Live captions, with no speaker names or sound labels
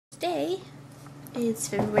today is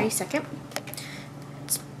February 2nd.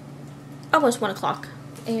 It's almost 1 o'clock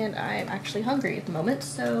and I'm actually hungry at the moment,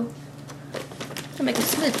 so I'm gonna make a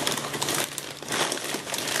smoothie.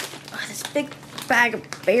 Oh, this big bag of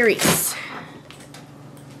berries.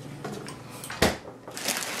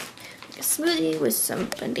 Make a smoothie with some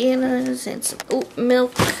bananas and some oat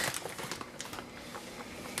milk.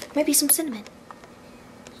 Maybe some cinnamon.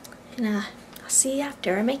 And I'll see you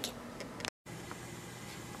after I make it.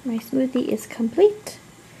 My smoothie is complete.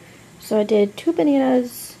 So I did 2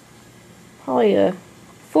 bananas, probably a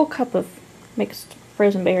full cup of mixed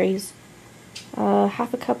frozen berries,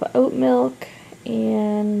 half a cup of oat milk,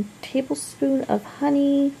 and a tablespoon of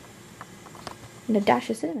honey, and a dash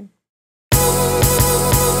of cinnamon.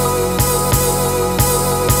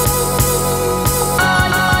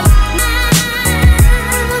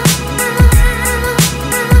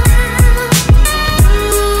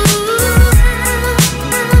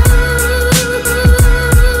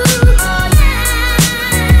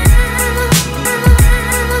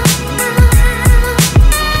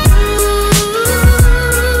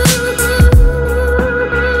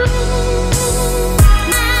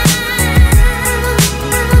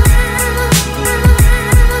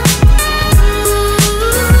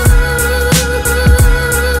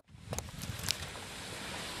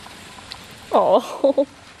 Oh,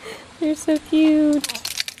 they're so cute.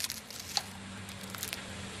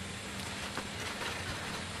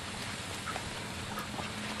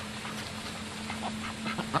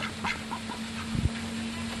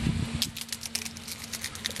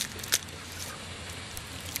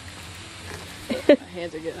 My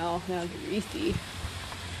hands are getting all now greasy.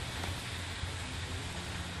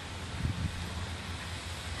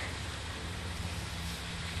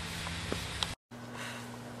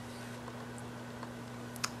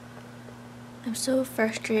 I'm so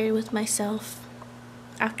frustrated with myself.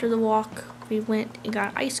 After the walk, we went and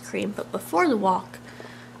got ice cream, but before the walk,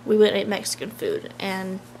 we went and ate Mexican food,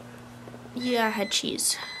 and yeah, I had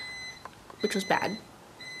cheese, which was bad.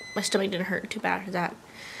 My stomach didn't hurt too bad after that.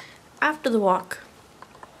 After the walk,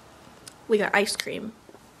 we got ice cream,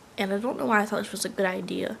 and I don't know why I thought this was a good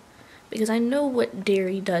idea, because I know what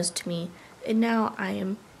dairy does to me, and now I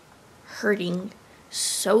am hurting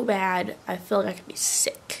so bad, I feel like I could be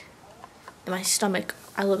sick. In my stomach,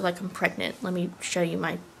 I look like I'm pregnant. Let me show you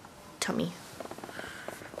my tummy.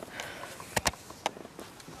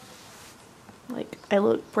 Like, I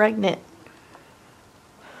look pregnant.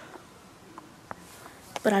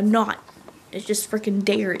 But I'm not. It's just freaking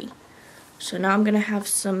dairy. So now I'm gonna have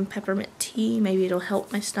some peppermint tea. Maybe it'll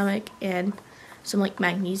help my stomach, and some like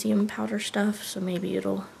magnesium powder stuff. So maybe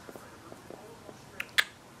it'll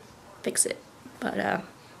fix it. But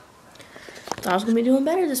thought I was gonna be doing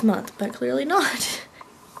better this month, but clearly not.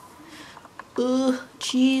 Ugh,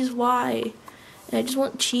 cheese, why? And I just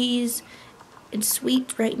want cheese and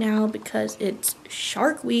sweet right now because it's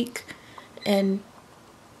Shark Week and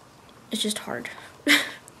it's just hard.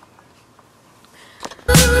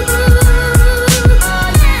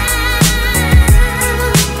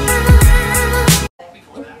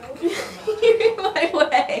 You're in my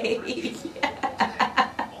way.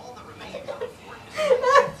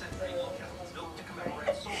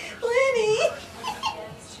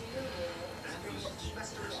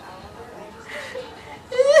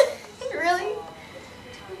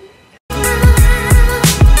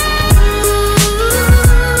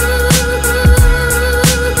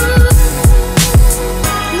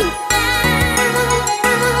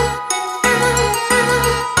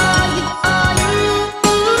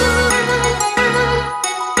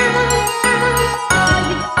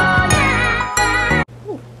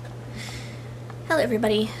 Hello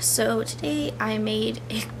everybody, so today I made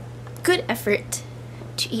a good effort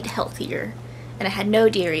to eat healthier, and I had no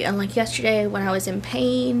dairy, unlike yesterday when I was in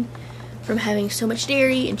pain from having so much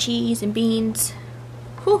dairy and cheese and beans.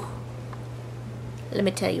 Whew. Let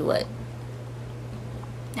me tell you what,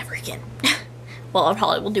 never again. Well, I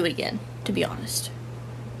probably will do it again, to be honest,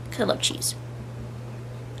 because I love cheese.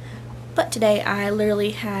 But today I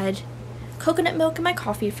literally had coconut milk in my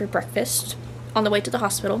coffee for breakfast. On the way to the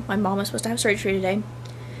hospital. My mom was supposed to have surgery today.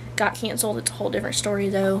 Got canceled. It's a whole different story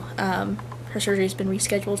though. Her surgery has been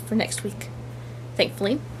rescheduled for next week,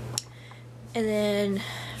 thankfully. And then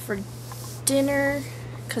for dinner,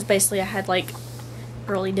 because basically I had like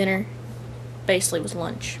early dinner, basically was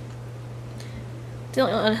lunch. The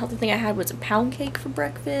only unhealthy thing I had was a pound cake for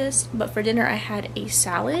breakfast, but for dinner I had a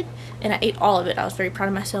salad, and I ate all of it. I was very proud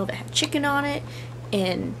of myself. It had chicken on it,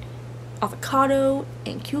 and avocado,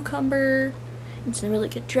 and cucumber, and some really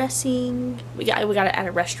good dressing. We got it at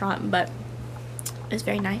a restaurant, but it was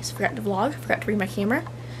very nice. Forgot to vlog, forgot to bring my camera.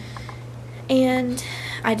 And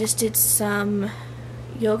I just did some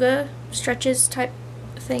yoga stretches type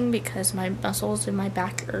thing because my muscles in my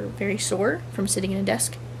back are very sore from sitting in a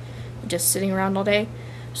desk, just sitting around all day.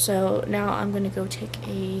 So now I'm going to go take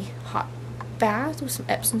a hot bath with some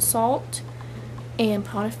Epsom salt and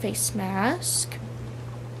put on a face mask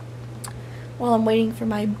while I'm waiting for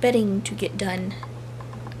my bedding to get done.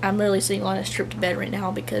 I'm literally sitting on a stripped bed right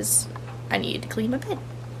now because I needed to clean my bed.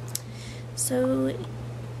 So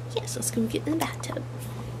yes, let's go get in the bathtub.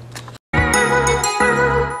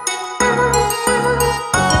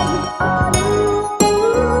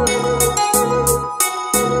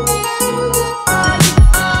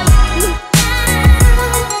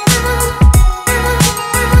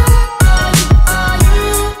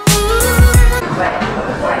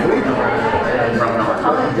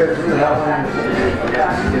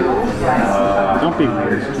 Don't be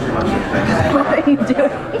weird. What are you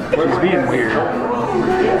doing? He's being weird.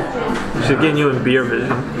 She's getting you in beer vision.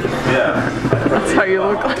 Yeah. That's how you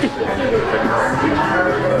look like.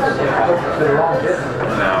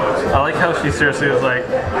 I like how she seriously was like,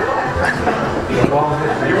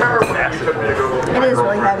 you remember when Ashley took me to go? It is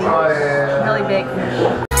really heavy. Really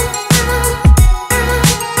big.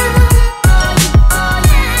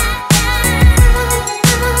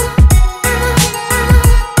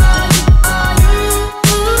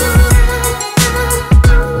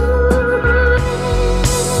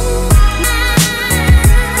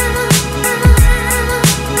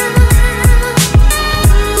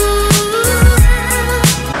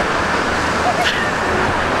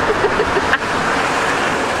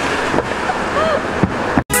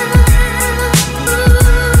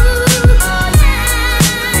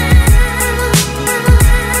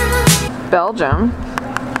 Belgium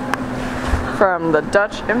from the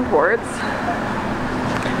Dutch imports.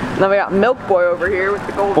 Then we got Milk Boy over here with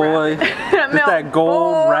the gold Boy, wrap. just that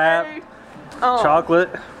gold Boy. wrap chocolate.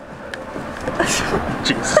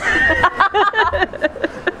 Jesus.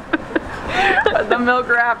 The milk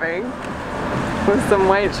wrapping with some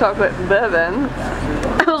white chocolate bevin.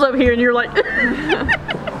 I was up here and you're like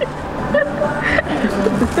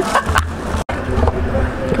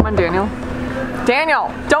come on, Daniel.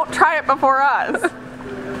 Daniel, don't try it before us.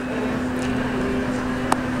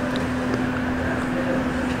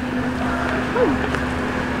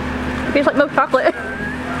 Tastes like milk chocolate.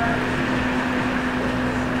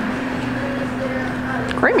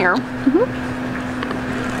 Creamier.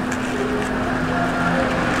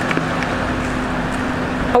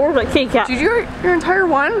 I work like kitty cat. Did you your entire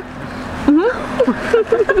one?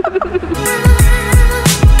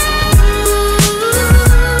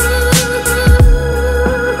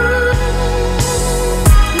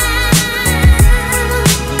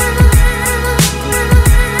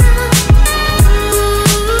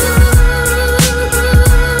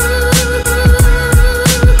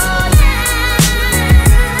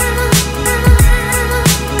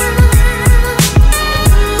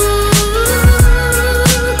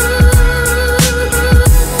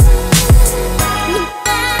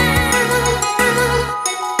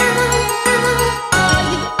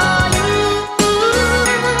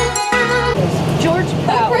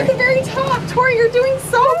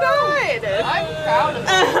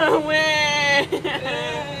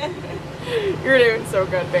 You're doing so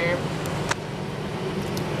good, babe.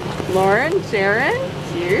 Lauren, Sharon,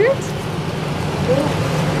 cute.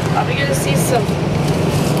 Probably gonna see some.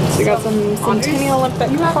 So you got some Centennial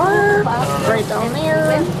Olympic Park right down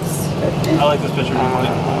there. I like this picture.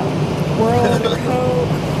 World Coke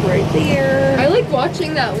right there. I like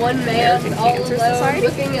watching that one man all alone Society?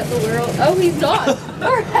 looking at the world. Oh, he's not.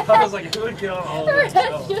 I was like, who would kill all Her of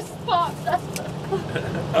head us? just popped up.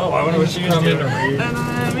 Oh, I wonder what she was doing. And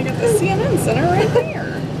then we got the CNN Center right there.